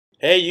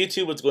Hey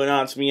YouTube, what's going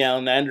on? It's me,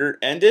 alnandr,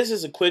 and this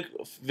is a quick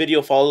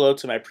video follow-up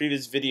to my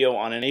previous video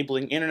on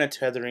enabling internet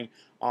tethering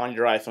on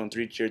your iPhone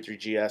 3G or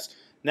 3GS.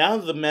 Now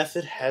the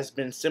method has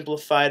been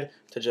simplified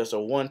to just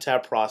a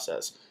one-tap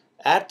process.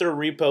 Add the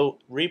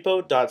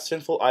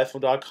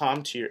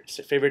repo.sinfuliphone.com to your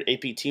favorite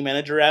APT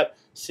manager app,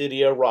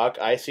 Cydia, Rock,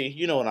 Icy,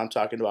 you know what I'm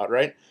talking about,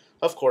 right?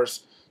 Of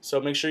course.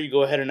 So make sure you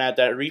go ahead and add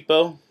that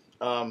repo.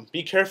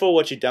 Be careful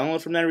what you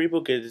download from that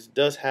repo because it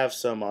does have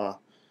some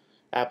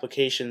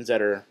applications that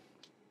are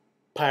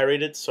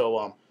pirated,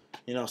 so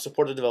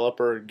support the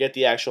developer, get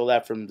the actual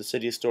app from the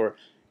Cydia store.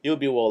 You'll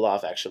be well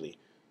off actually.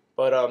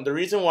 But the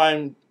reason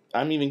why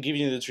I'm even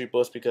giving you this repo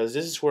is because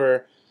this is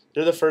where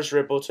they're the first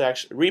repo to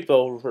actually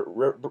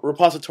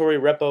repository,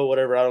 repo,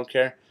 whatever, I don't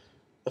care.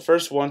 The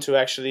first one to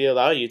actually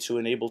allow you to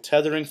enable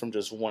tethering from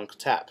just one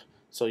tap.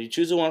 So you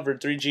choose the one for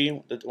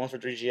 3G, the one for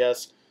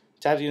 3GS,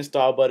 tap the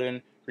install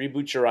button,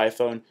 reboot your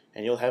iPhone,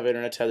 and you'll have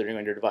internet tethering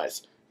on your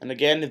device. And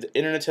again, if the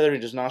internet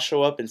tethering does not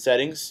show up in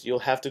settings, you'll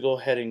have to go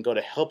ahead and go to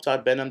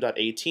help.benham.at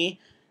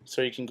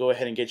so you can go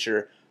ahead and get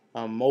your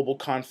mobile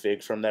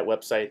config from that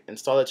website,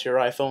 install it to your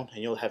iPhone,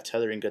 and you'll have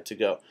tethering good to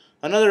go.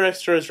 Another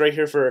extra is right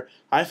here for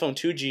iPhone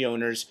 2G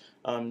owners.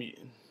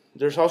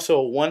 There's also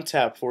a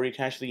one-tap where you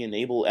can actually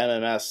enable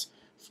MMS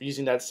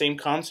using that same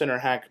comm center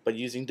hack, but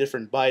using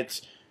different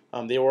bytes.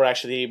 They were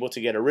actually able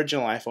to get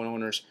original iPhone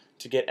owners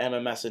to get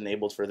MMS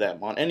enabled for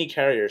them on any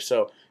carrier.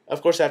 So,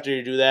 of course, after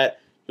you do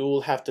that, you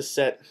will have to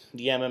set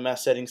the MMS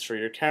settings for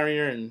your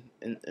carrier and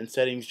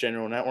settings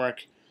general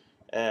network.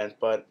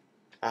 But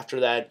after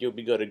that, you'll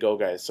be good to go,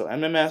 guys. So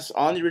MMS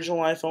on the original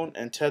iPhone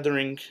and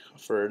tethering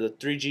for the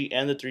 3G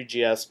and the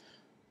 3GS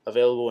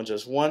available in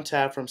just one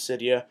tap from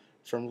Cydia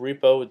from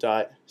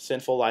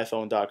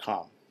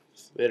repo.sinfuliphone.com.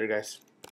 Later, guys.